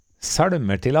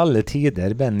Salmer til alle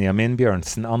tider, Benjamin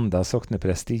Bjørnsen Anda,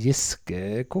 sokneprest i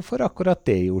Giske. Hvorfor akkurat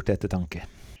det gjort ettertanke?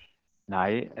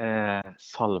 Nei,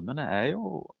 salmene er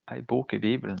jo en bok i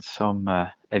Bibelen som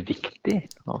er viktig,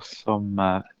 og som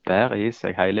bærer i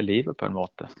seg hele livet på en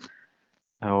måte.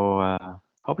 Og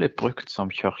har blitt brukt som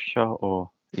kirka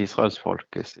og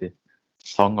israelsfolkets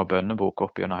sang- og bønnebok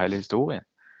opp gjennom hele historien.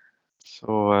 Så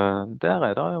der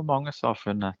er det jo mange som har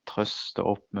funnet trøst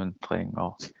og oppmuntring.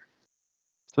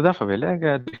 Så derfor vil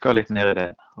jeg dykke litt ned i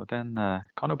det, og den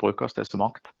kan jo brukes til så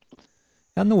mangt.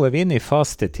 Ja, nå er vi inne i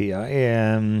fastetida.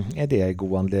 Er det en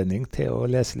god anledning til å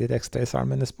lese litt ekstra i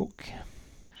Salmenes bok?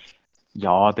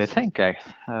 Ja, det tenker jeg.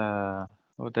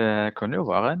 Og det kunne jo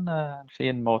være en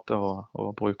fin måte å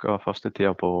bruke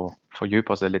fastetida på å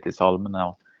fordype seg litt i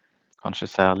salmene, og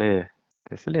kanskje særlig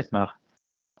disse litt mer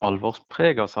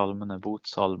alvorsprega salmene,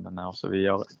 botsalmene osv.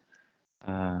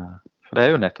 For det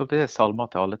er jo nettopp det salmer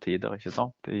til alle tider, ikke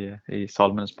sant, i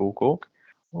Salmenes bok òg.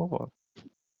 Og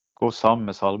gå sammen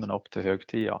med salmene opp til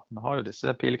høgtida. Vi har jo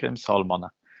disse pilegrimssalmene,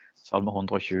 salme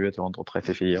 120 til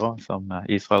 134, som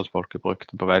israelsfolket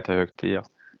brukte på vei til høgtida.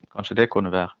 Kanskje det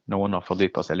kunne være noen å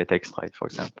fordype seg litt ekstra i,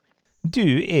 for eksempel.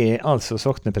 Du er altså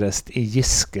sokneprest i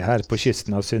Giske her på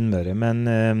kysten av Sunnmøre, men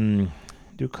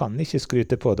du kan ikke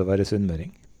skryte på det å være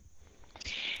sunnmøring?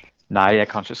 Nei,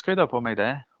 jeg kan ikke skryte på meg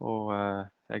det. Og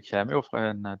jeg kommer jo fra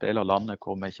en del av landet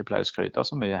hvor vi ikke pleier å skryte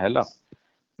så mye heller.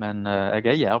 Men jeg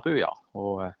er jærbu, ja,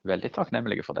 og veldig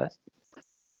takknemlig for det.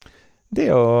 Det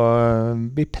å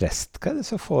bli prest, hva er det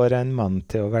som får en mann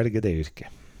til å velge det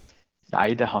yrket? Nei,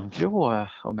 det handler jo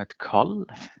om et kall.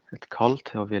 Et kall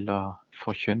til å ville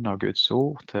forkynne Guds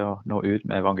ord, til å nå ut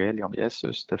med evangeliet om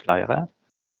Jesus til flere.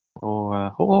 Og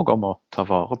også om å ta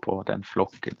vare på den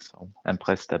flokken som en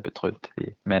prest er betrodd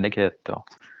i menighet.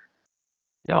 Og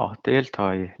ja, delta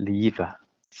i livet.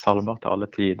 Salmer til alle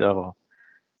tider, og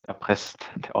ja, prest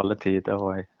til alle tider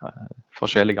og i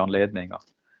forskjellige anledninger.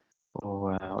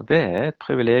 Og det er et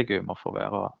privilegium å få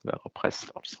være prest,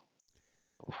 altså.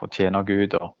 Å få tjene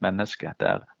Gud og mennesket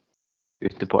der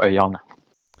ute på øyene.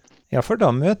 Ja, for da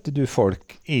møter du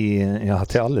folk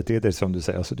til alle tider, som du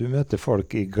sier. Altså, du møter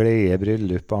folk i glede,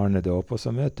 bryllup, barnedåp, og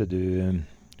så møter du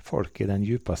folk i den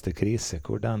djupeste krise.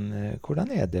 Hvordan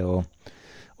er det å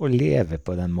leve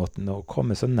på den måten, og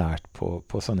komme så nært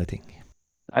på sånne ting?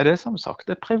 Nei, det er som sagt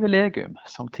et privilegium,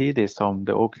 samtidig som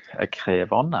det også er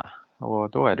krevende. Og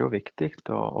da er det jo viktig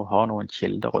å ha noen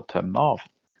kilder å tømme av,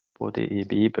 både i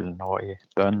Bibelen og i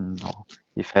bønnen og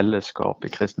i fellesskap,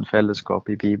 i kristen fellesskap,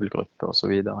 i bibelgrupper og så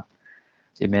videre.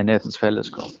 I menighetens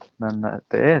fellesskap. Men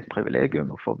det er et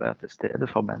privilegium å få være til stede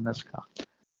for mennesker,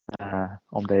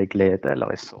 om det er i glede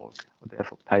eller i sorg. Og det er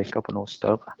for å peke på noe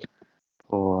større,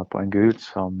 på en Gud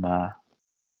som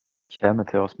kommer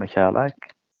til oss med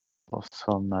kjærlighet, og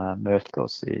som møter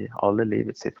oss i alle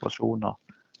livets situasjoner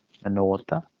med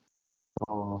nåde,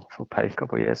 og får peke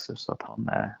på Jesus, at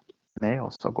han er med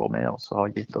oss og går med oss og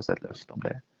har gitt oss et løfte om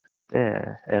det. Det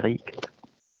er rikt.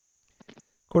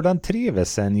 Hvordan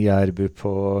trives en jærbu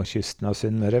på kysten av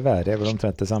Sunnmøre? Været er vel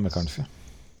omtrent det samme, kanskje?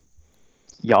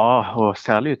 Ja, og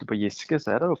særlig ute på Giske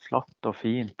så er det jo flatt og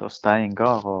fint og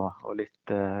steingard og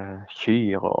litt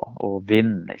kyr og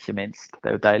vind, ikke minst. Det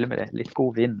er jo deilig med det. Litt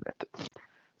god vind, vet du.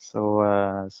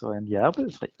 Så en jærbu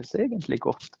trives egentlig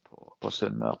godt på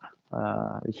Sunnmøre.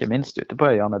 Ikke minst ute på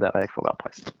øyene der jeg får være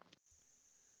prest.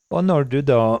 Og når du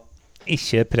da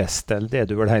ikke er prest, eller det er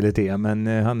du vel hele tiden, men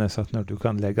han er sagt når du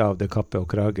kan legge av det kappe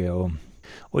og krage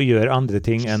og gjøre andre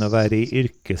ting enn å være i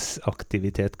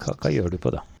yrkesaktivitet, hva gjør du på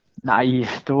da? Nei,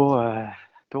 da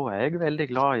er jeg veldig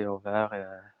glad i å være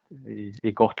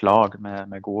i godt lag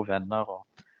med gode venner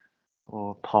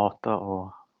og prate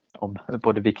om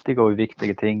både viktige og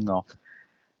uviktige ting. Og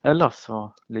ellers så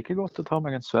liker jeg godt å ta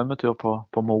meg en svømmetur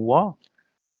på Moa.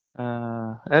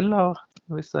 Eller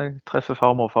hvis jeg treffer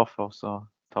farmor og farfar, så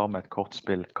tar vi et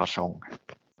kortspill kasjong.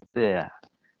 Da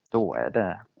er det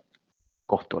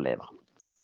godt å leve.